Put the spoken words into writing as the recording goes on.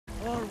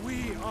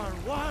are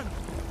one.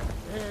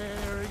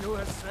 Ere you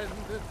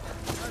ascended.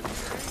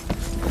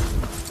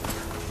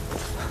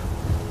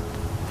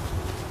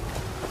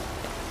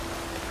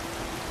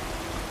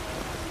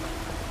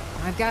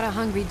 I've got a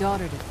hungry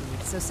daughter to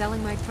feed, so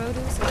selling my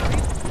produce is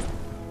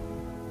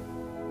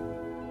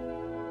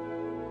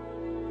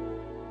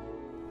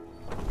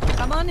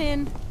Come on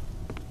in.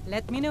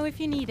 Let me know if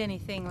you need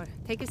anything, or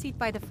take a seat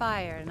by the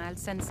fire and I'll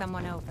send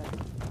someone over.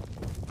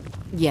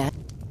 Yeah?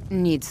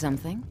 Need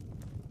something?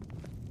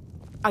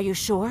 Are you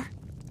sure?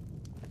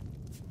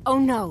 Oh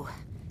no!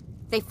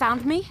 They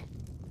found me?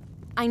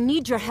 I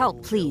need your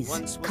help,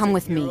 please. Come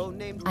with me.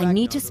 I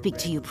need to speak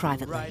to you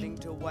privately.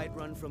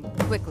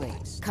 Quickly,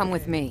 come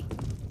with me.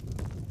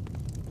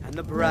 And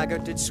the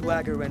braggart did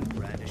swagger and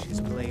brandish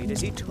his blade as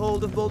he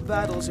told of bold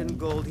battles and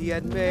gold he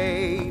had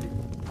made.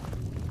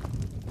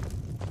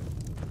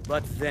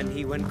 But then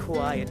he went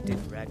quiet, did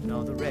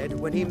Ragnar the Red,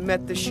 when he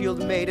met the shield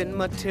maiden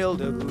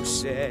Matilda, who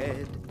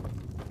said,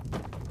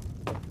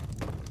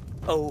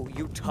 "Oh,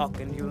 you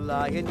talk and you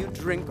lie and you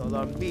drink all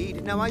our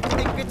mead. Now I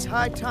think it's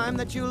high time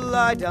that you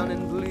lie down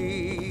and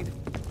bleed."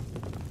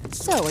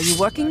 So, are you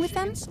working with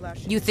them?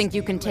 You think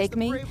you can take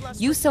me?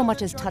 You so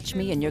much as touch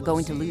me and you're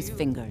going to lose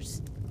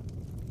fingers.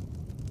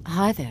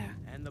 Hi there.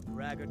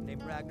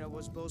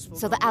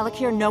 So the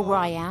Alakir know where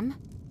I am?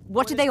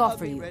 What do they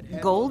offer you?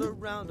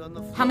 Gold?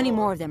 How many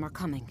more of them are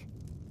coming?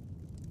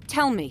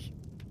 Tell me.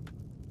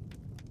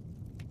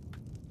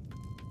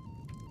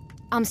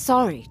 I'm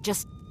sorry,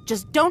 just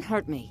don't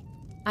hurt me.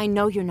 I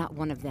know you're not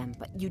one of them,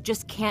 but you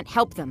just can't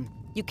help them.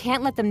 You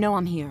can't let them know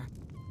I'm here.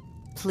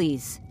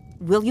 Please,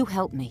 will you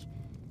help me?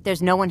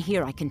 There's no one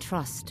here I can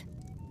trust.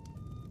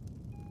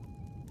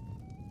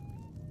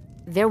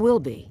 There will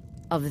be.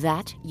 Of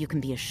that, you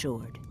can be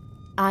assured.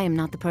 I am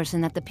not the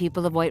person that the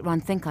people of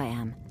Whiterun think I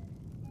am.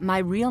 My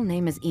real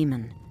name is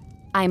Eamon.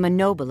 I am a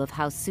noble of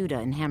House Suda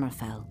in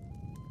Hammerfell.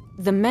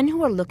 The men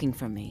who are looking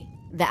for me,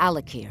 the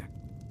Alakir,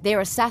 they are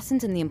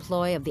assassins in the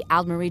employ of the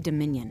Aldmeri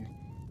Dominion.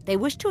 They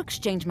wish to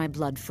exchange my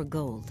blood for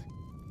gold.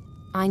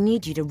 I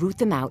need you to root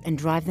them out and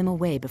drive them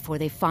away before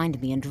they find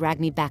me and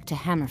drag me back to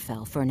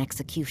Hammerfell for an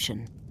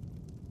execution.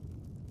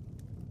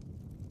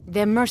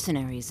 They're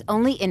mercenaries,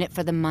 only in it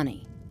for the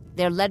money.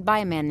 They're led by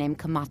a man named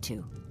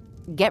Kamatu.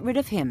 Get rid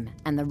of him,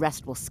 and the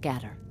rest will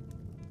scatter.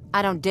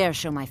 I don't dare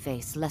show my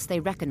face, lest they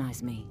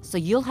recognize me, so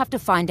you'll have to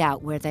find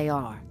out where they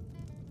are.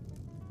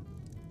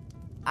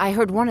 I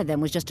heard one of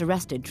them was just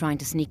arrested trying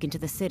to sneak into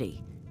the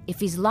city. If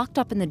he's locked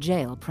up in the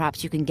jail,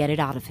 perhaps you can get it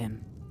out of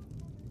him.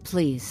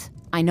 Please,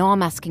 I know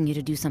I'm asking you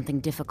to do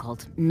something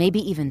difficult, maybe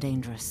even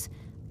dangerous.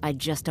 I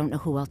just don't know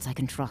who else I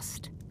can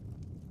trust.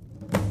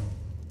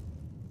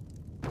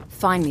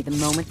 Find me the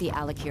moment the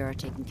Alakir are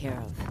taken care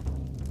of.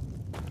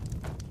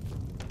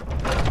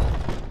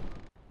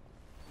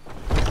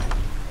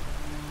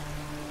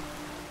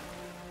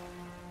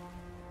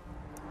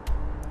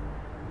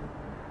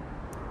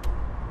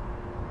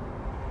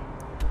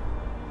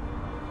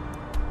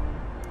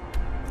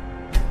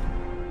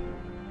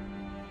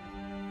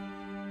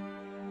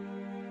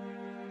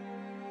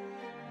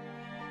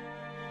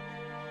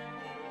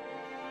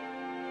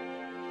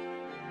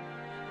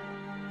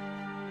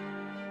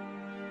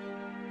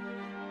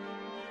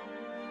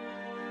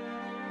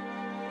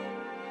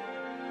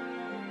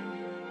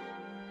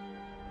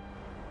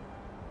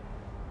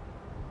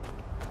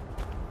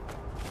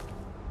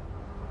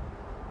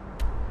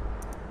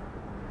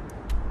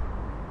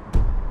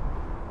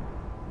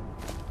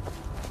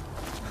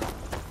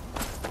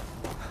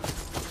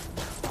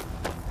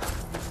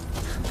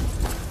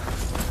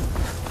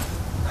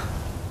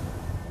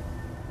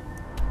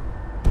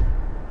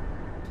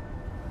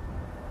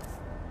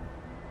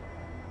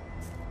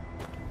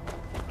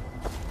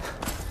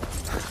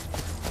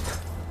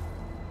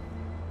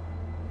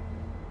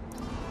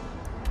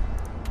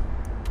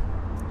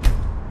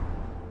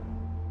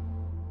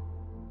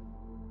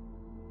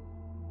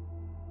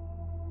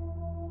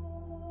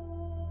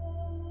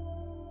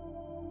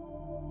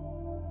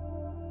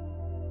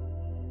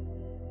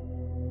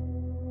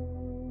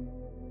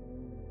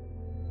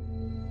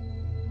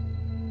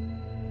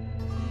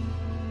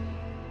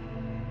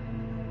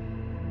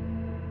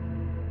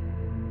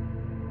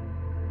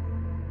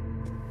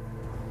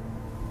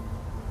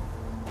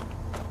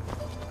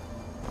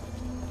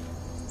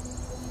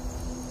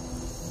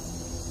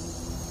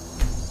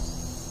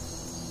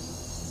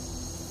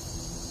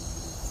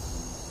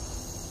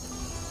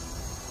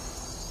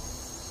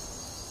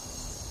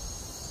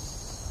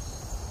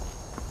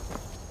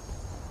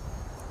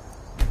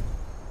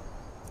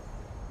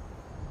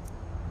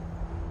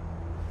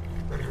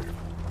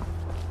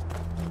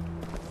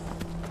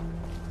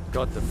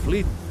 Got the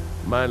fleet?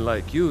 Man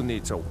like you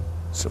needs a...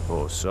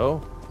 Suppose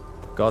so.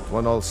 Got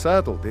one all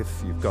saddled if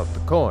you've got the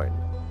coin.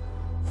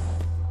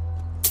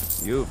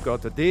 You've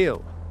got a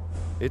deal.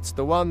 It's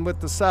the one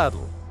with the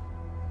saddle.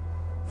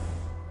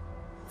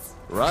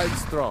 Ride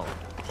strong.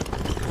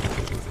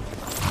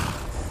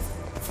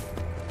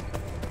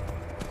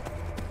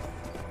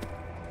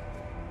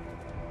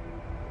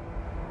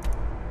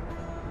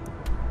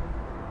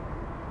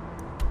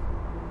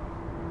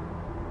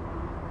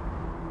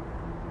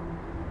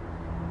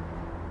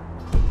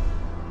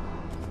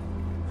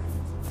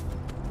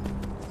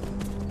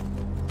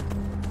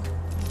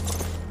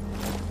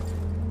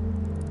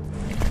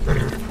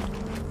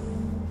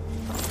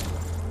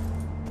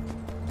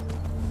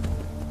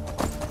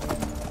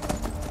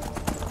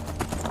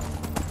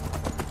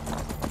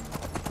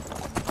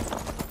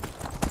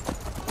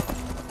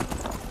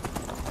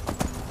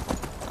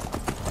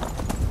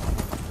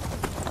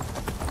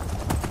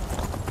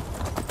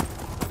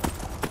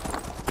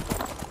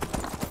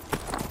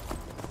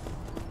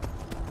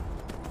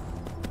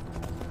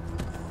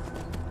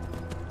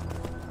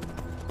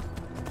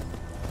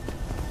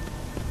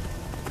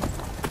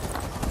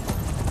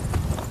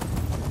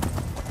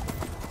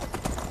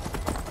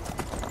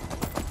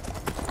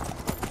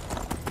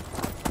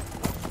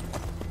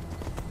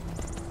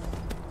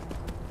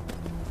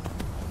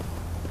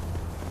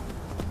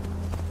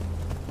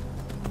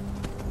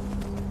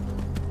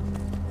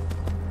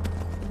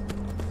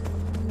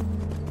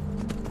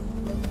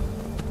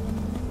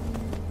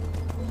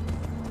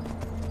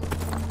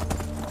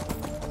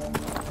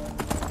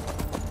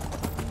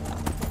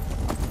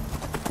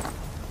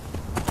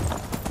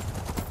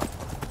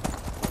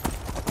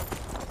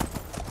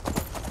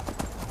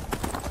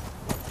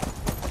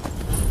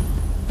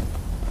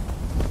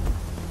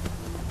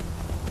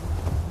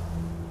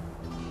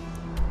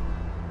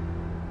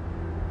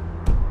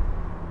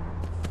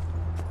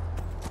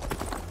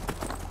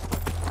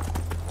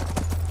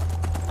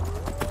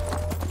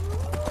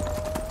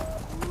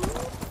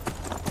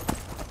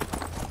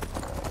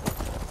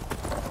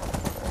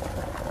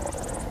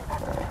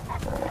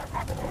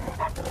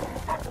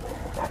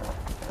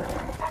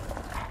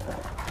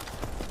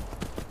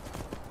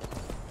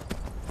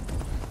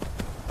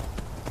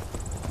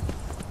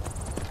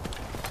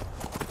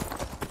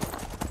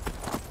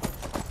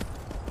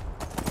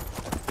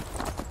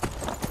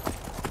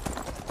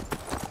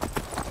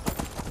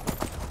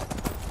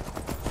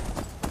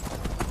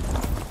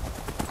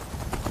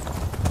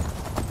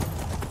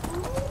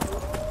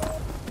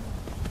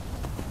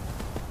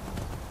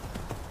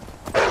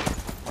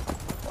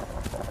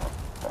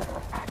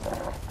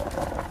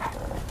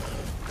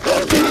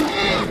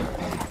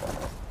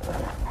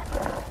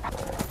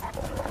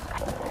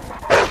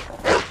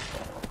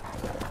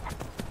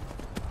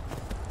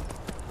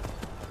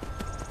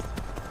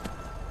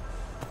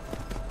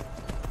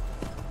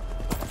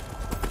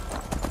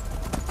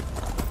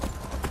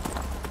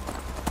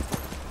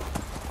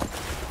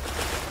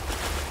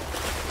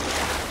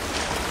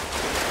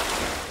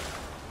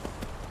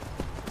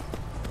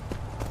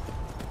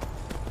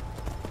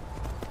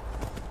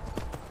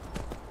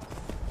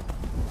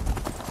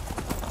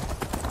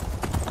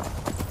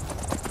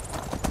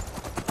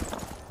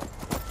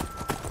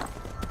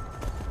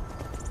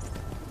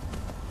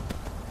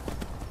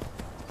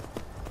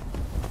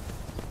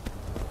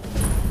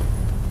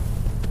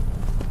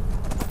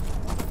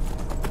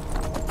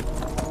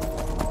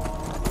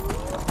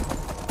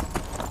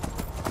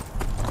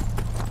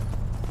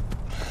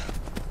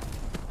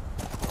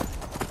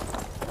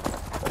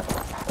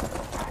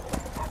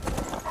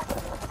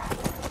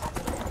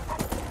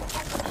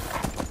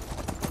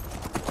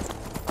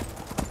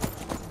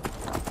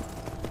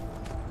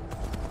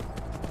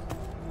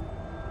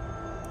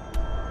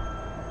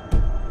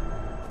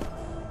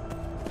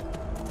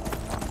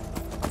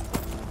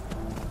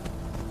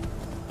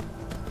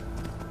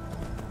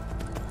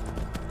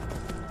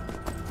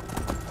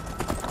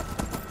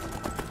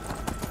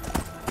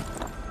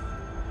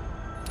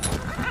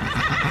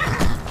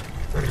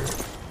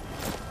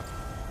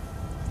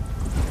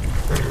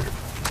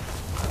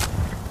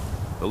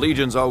 The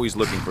Legion's always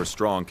looking for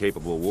strong,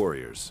 capable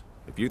warriors.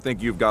 If you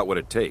think you've got what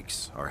it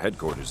takes, our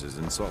headquarters is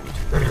in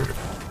Solitude.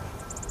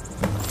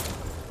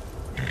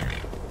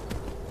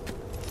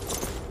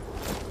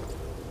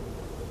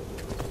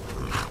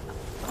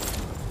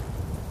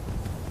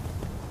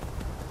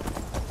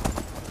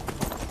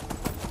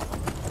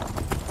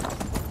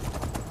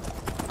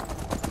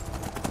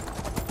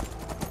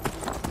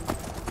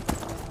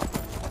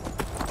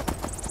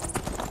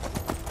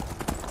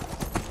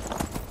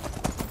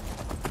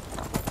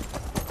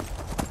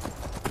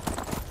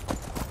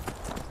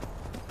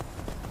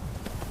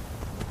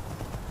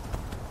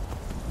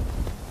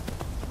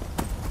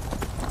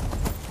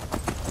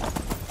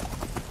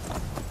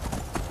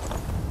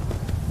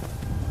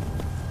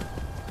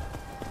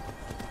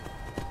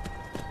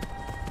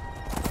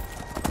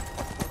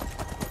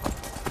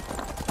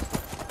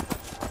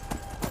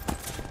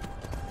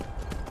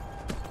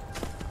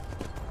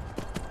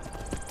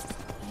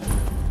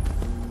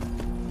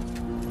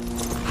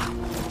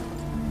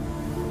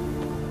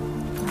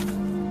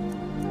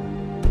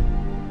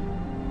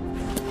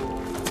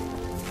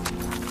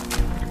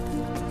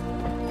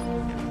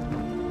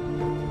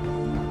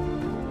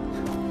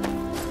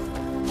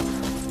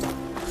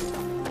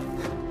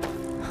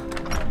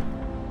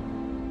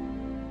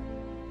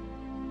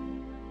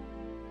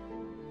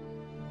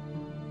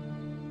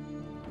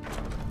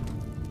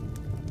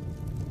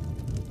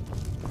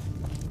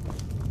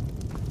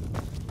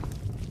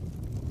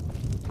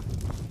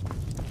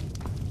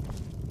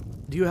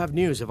 Do you have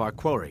news of our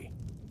quarry?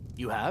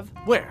 You have?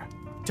 Where?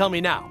 Tell me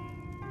now.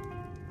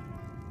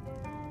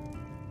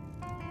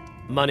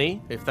 Money,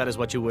 if that is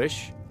what you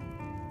wish.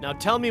 Now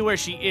tell me where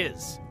she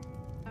is.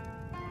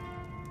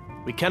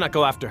 We cannot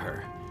go after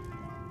her.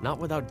 Not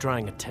without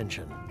drawing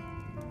attention.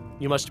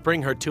 You must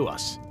bring her to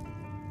us.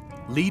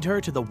 Lead her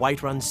to the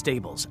Whiterun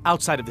stables,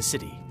 outside of the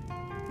city.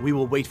 We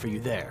will wait for you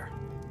there.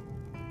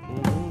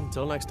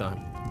 Until next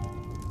time.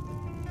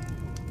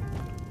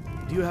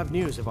 Do you have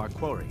news of our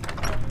quarry?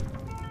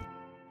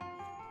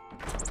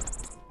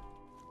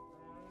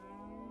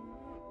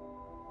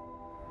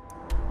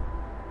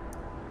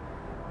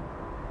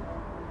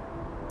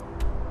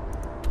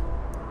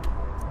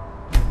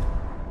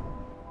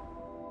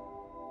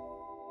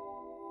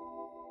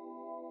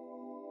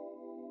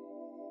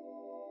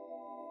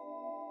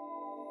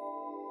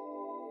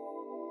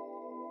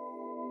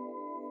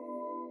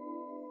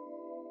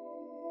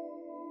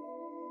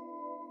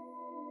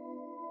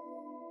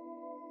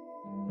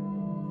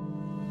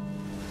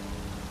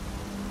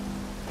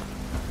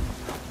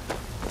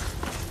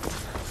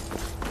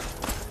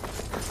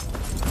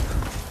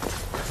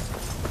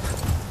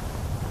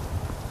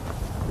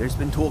 There's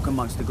been talk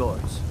amongst the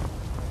guards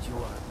that you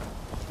are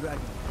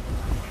dragging.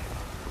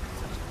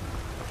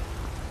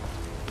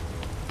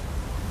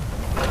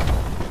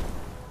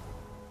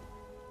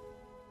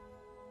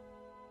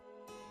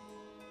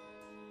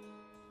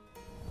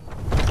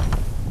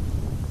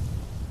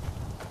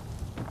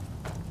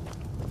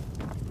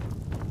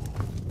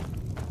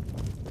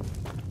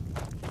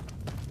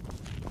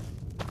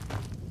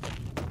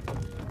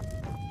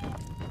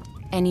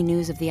 Any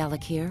news of the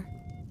Alakir?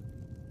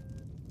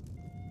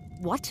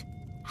 What?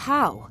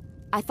 How?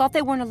 I thought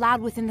they weren't allowed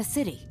within the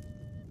city.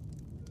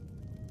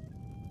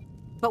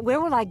 But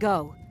where will I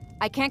go?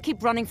 I can't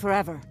keep running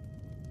forever.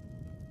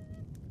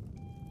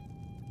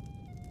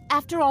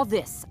 After all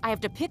this, I have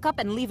to pick up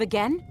and leave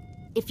again?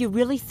 If you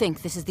really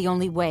think this is the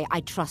only way,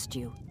 I trust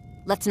you.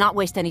 Let's not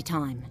waste any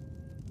time.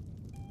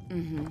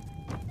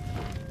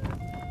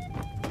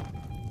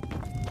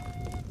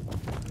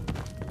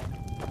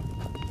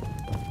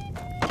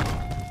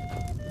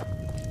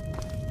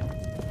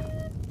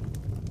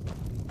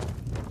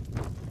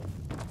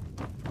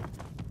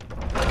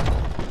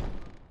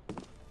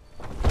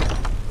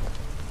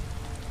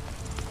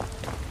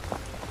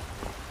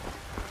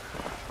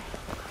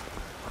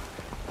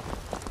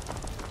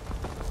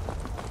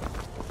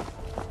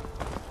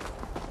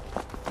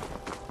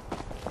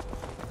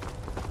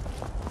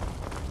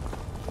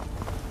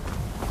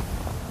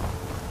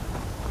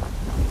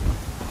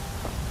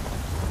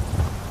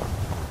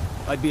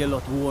 I'd be a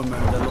lot warmer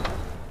and a lot...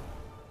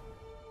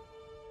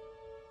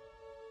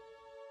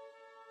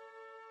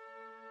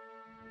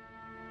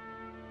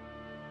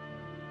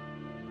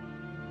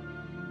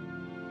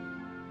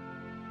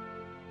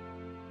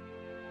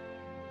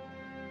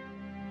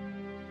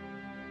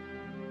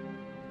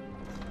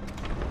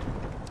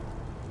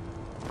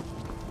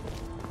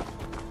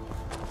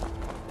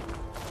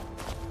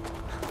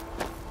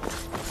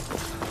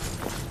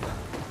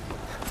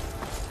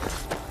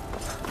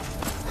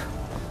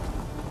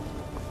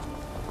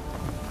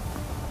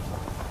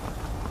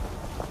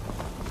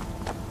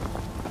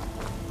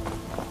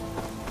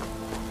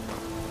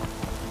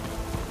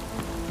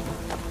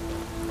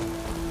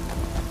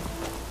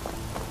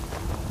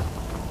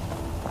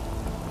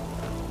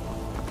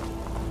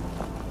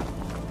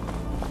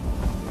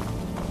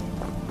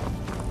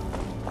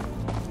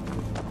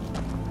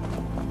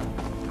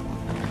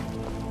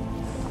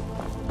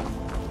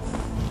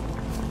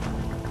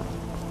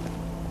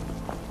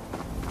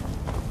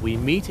 We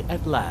meet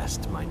at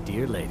last, my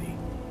dear lady.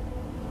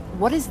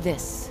 What is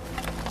this?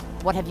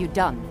 What have you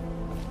done?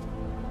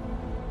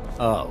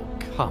 Oh,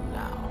 come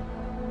now.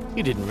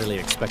 You didn't really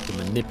expect to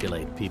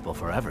manipulate people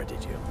forever,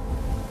 did you?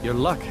 Your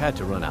luck had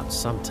to run out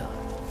sometime.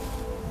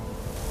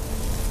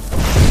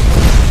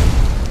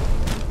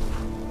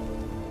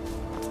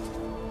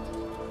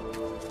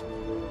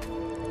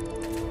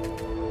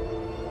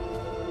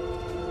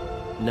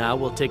 Now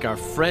we'll take our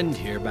friend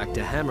here back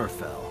to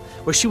Hammerfell,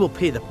 where she will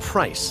pay the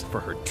price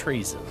for her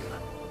treason.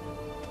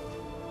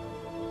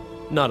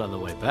 Not on the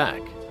way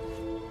back.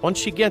 Once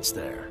she gets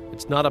there,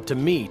 it's not up to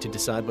me to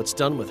decide what's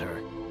done with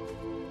her.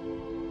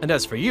 And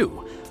as for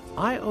you,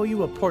 I owe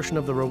you a portion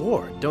of the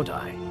reward, don't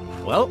I?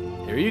 Well,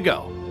 here you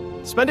go.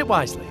 Spend it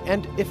wisely,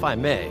 and if I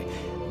may,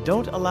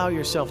 don't allow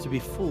yourself to be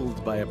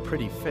fooled by a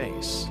pretty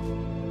face.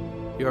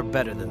 You're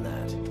better than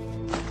that.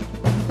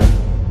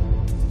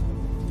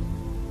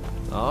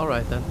 All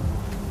right, then.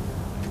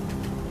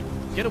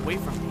 Get away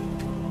from me.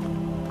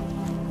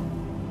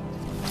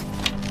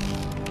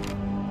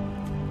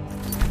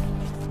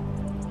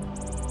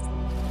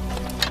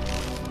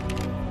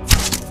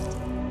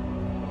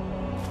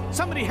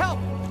 Somebody help!